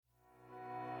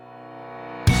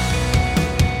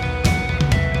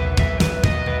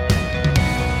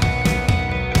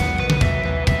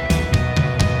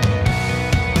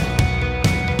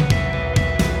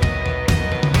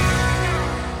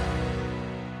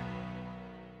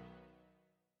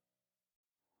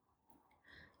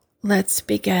Let's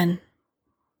begin.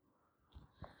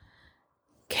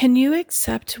 Can you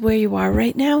accept where you are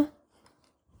right now?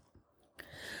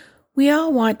 We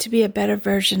all want to be a better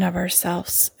version of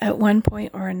ourselves at one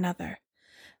point or another,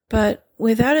 but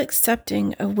without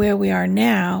accepting of where we are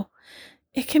now,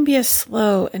 it can be a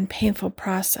slow and painful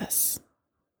process.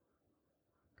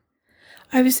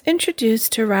 I was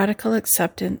introduced to radical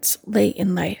acceptance late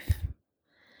in life.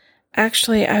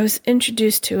 Actually, I was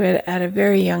introduced to it at a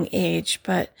very young age,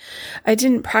 but I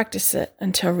didn't practice it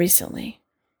until recently.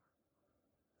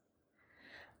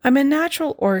 I'm a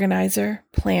natural organizer,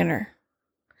 planner.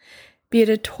 Be it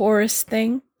a Taurus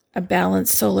thing, a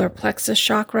balanced solar plexus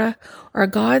chakra, or a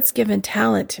God's given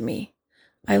talent to me,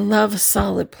 I love a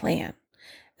solid plan,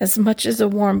 as much as a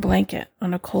warm blanket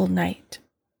on a cold night.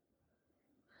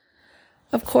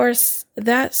 Of course,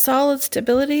 that solid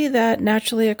stability that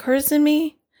naturally occurs in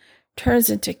me turns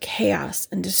into chaos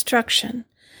and destruction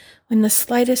when the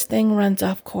slightest thing runs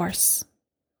off course.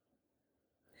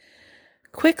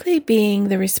 Quickly being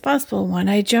the responsible one,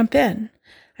 I jump in.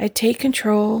 I take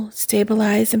control,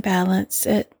 stabilize, and balance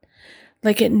it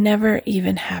like it never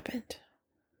even happened.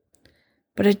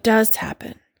 But it does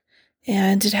happen,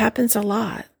 and it happens a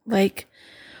lot, like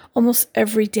almost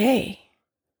every day,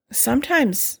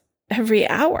 sometimes every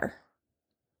hour.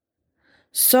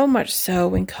 So much so,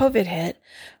 when COVID hit,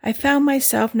 I found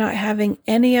myself not having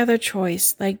any other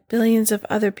choice, like billions of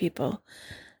other people,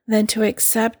 than to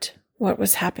accept what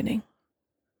was happening.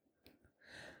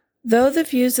 Though the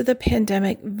views of the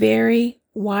pandemic vary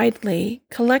widely,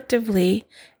 collectively,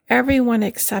 everyone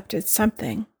accepted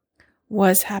something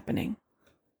was happening.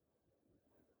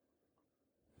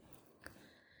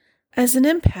 As an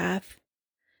empath,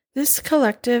 this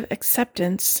collective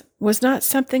acceptance was not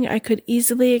something I could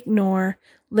easily ignore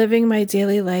living my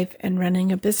daily life and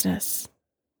running a business.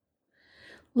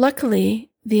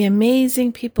 Luckily, the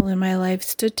amazing people in my life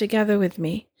stood together with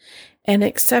me and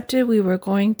accepted we were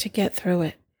going to get through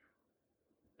it.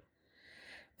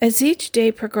 As each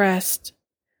day progressed,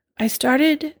 I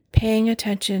started paying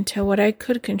attention to what I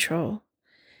could control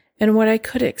and what I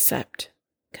could accept,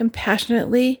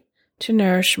 compassionately to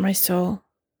nourish my soul.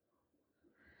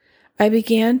 I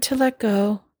began to let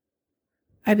go.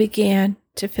 I began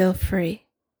to feel free.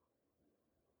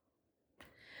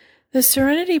 The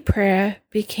Serenity Prayer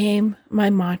became my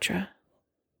mantra.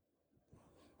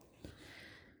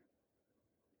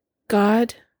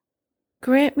 God,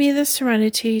 grant me the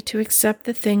serenity to accept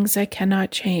the things I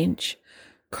cannot change,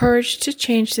 courage to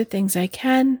change the things I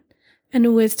can,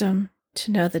 and wisdom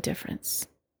to know the difference.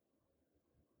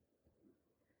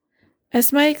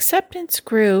 As my acceptance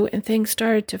grew and things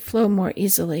started to flow more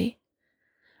easily,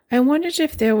 I wondered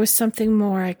if there was something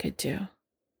more I could do.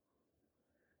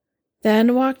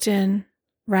 Then walked in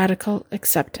radical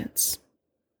acceptance.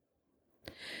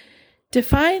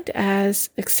 Defined as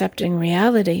accepting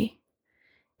reality,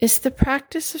 is the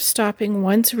practice of stopping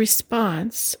one's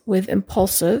response with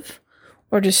impulsive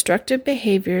or destructive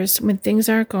behaviors when things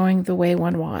aren't going the way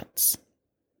one wants.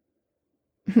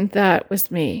 That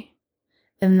was me,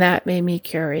 and that made me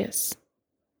curious.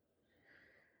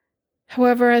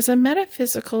 However, as a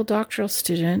metaphysical doctoral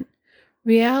student,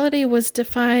 reality was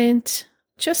defined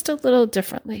just a little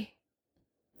differently.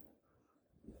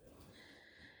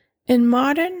 In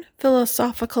modern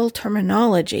philosophical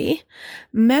terminology,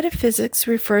 metaphysics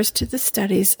refers to the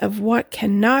studies of what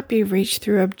cannot be reached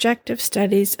through objective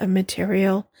studies of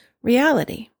material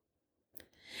reality.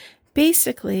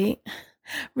 Basically,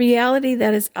 reality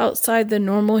that is outside the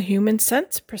normal human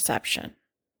sense perception.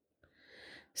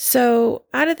 So,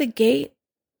 out of the gate,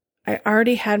 I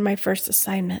already had my first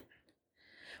assignment.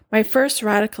 My first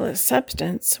radical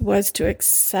acceptance was to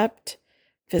accept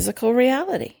physical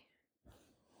reality.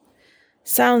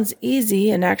 Sounds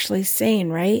easy and actually sane,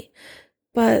 right?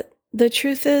 But the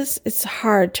truth is, it's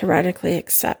hard to radically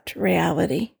accept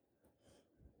reality.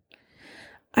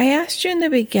 I asked you in the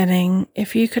beginning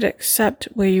if you could accept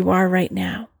where you are right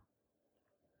now.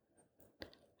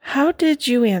 How did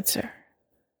you answer?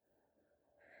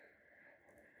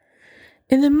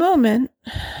 In the moment,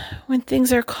 when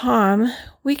things are calm,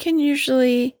 we can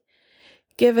usually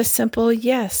give a simple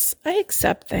yes, I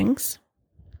accept things.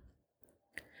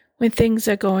 When things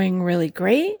are going really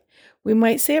great, we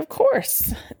might say, of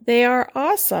course, they are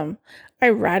awesome. I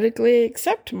radically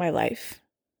accept my life.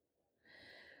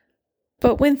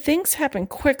 But when things happen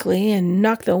quickly and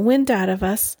knock the wind out of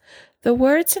us, the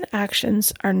words and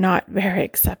actions are not very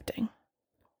accepting.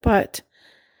 But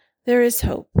there is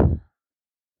hope.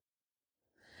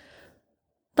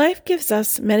 Life gives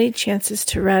us many chances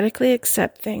to radically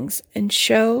accept things and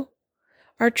show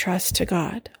our trust to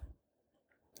God.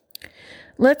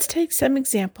 Let's take some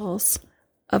examples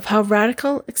of how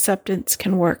radical acceptance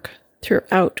can work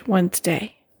throughout one's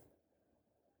day.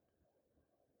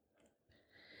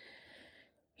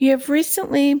 You have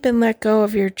recently been let go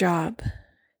of your job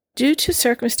due to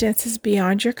circumstances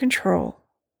beyond your control,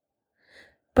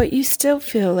 but you still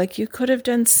feel like you could have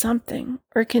done something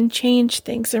or can change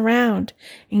things around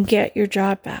and get your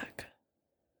job back.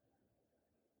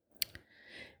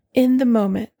 In the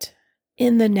moment,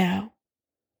 in the now,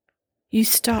 you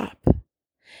stop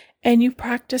and you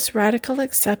practice radical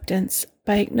acceptance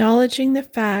by acknowledging the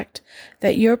fact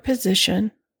that your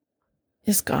position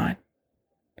is gone.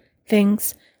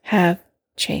 Things have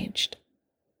changed.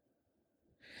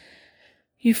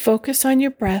 You focus on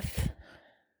your breath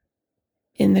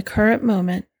in the current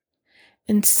moment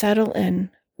and settle in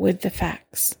with the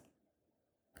facts.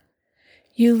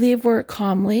 You leave work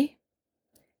calmly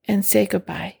and say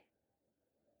goodbye.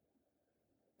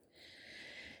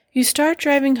 You start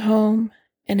driving home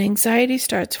and anxiety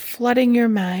starts flooding your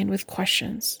mind with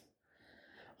questions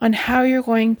on how you're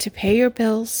going to pay your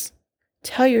bills,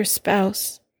 tell your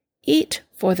spouse, eat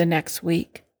for the next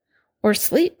week, or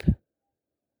sleep.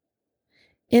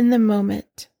 In the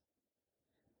moment,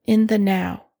 in the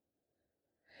now,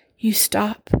 you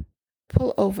stop,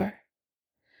 pull over,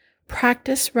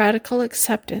 practice radical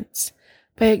acceptance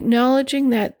by acknowledging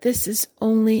that this is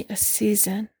only a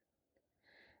season,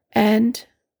 and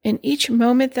in each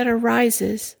moment that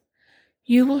arises,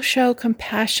 you will show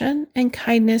compassion and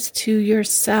kindness to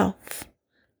yourself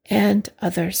and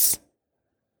others.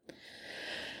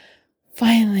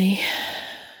 Finally,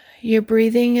 your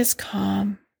breathing is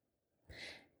calm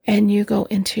and you go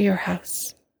into your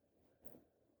house.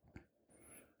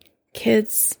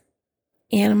 Kids,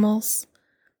 animals,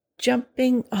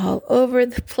 jumping all over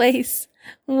the place,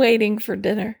 waiting for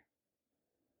dinner.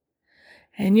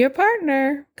 And your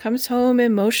partner comes home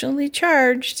emotionally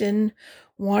charged and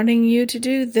wanting you to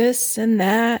do this and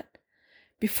that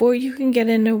before you can get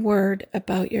in a word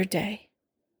about your day.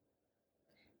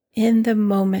 In the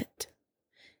moment,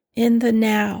 in the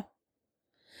now,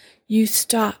 you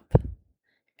stop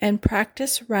and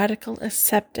practice radical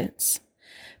acceptance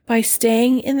by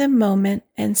staying in the moment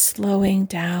and slowing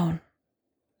down.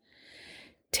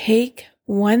 Take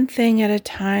one thing at a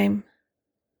time.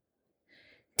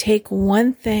 Take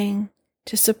one thing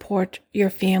to support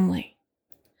your family.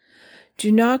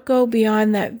 Do not go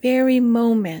beyond that very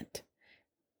moment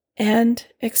and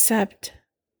accept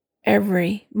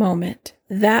every moment.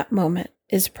 That moment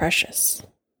is precious.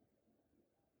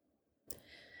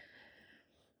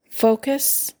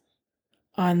 Focus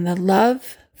on the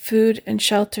love, food, and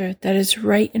shelter that is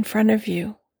right in front of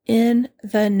you in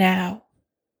the now.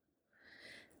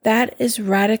 That is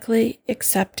radically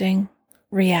accepting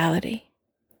reality.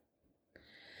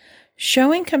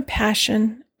 Showing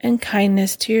compassion and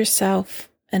kindness to yourself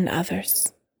and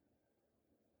others.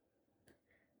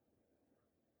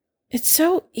 It's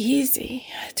so easy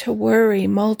to worry,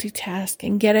 multitask,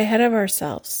 and get ahead of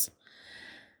ourselves.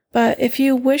 But if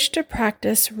you wish to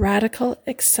practice radical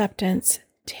acceptance,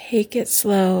 take it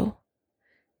slow.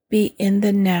 Be in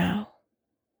the now.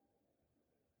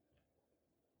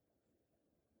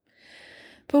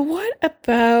 But what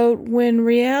about when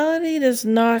reality does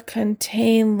not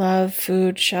contain love,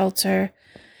 food, shelter?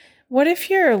 What if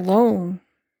you're alone,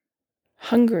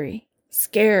 hungry,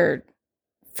 scared,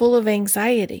 full of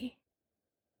anxiety?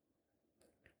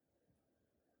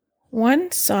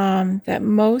 One psalm that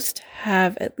most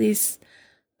have at least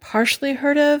partially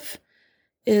heard of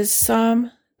is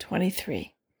Psalm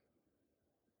 23.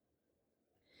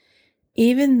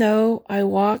 Even though I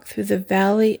walk through the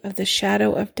valley of the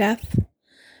shadow of death,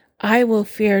 I will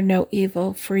fear no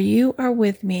evil, for you are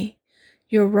with me.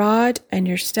 Your rod and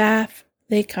your staff,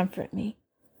 they comfort me.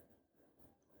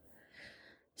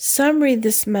 Some read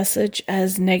this message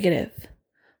as negative.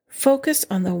 Focus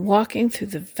on the walking through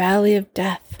the valley of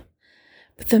death.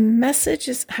 But the message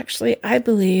is actually, I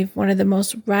believe, one of the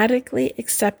most radically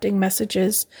accepting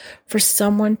messages for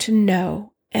someone to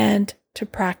know and to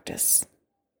practice.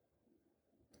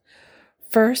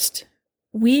 First,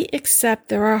 we accept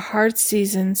there are hard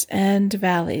seasons and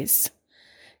valleys,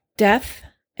 death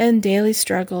and daily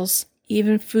struggles,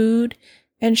 even food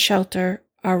and shelter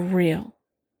are real.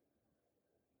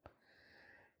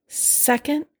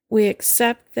 Second, we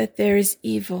accept that there is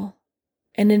evil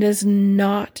and it is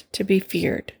not to be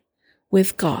feared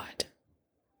with God.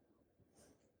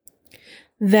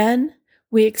 Then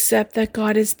we accept that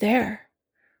God is there,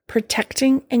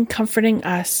 protecting and comforting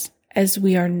us as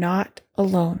we are not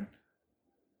alone.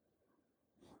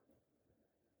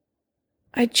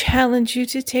 I challenge you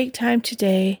to take time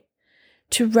today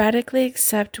to radically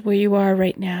accept where you are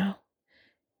right now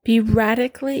Be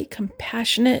radically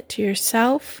compassionate to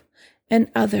yourself and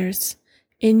others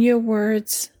in your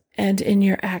words and in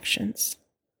your actions.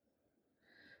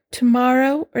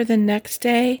 Tomorrow or the next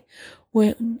day,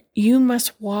 when you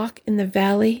must walk in the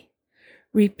valley,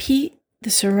 repeat the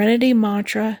serenity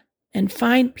mantra and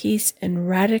find peace in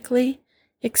radically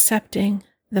accepting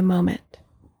the moment.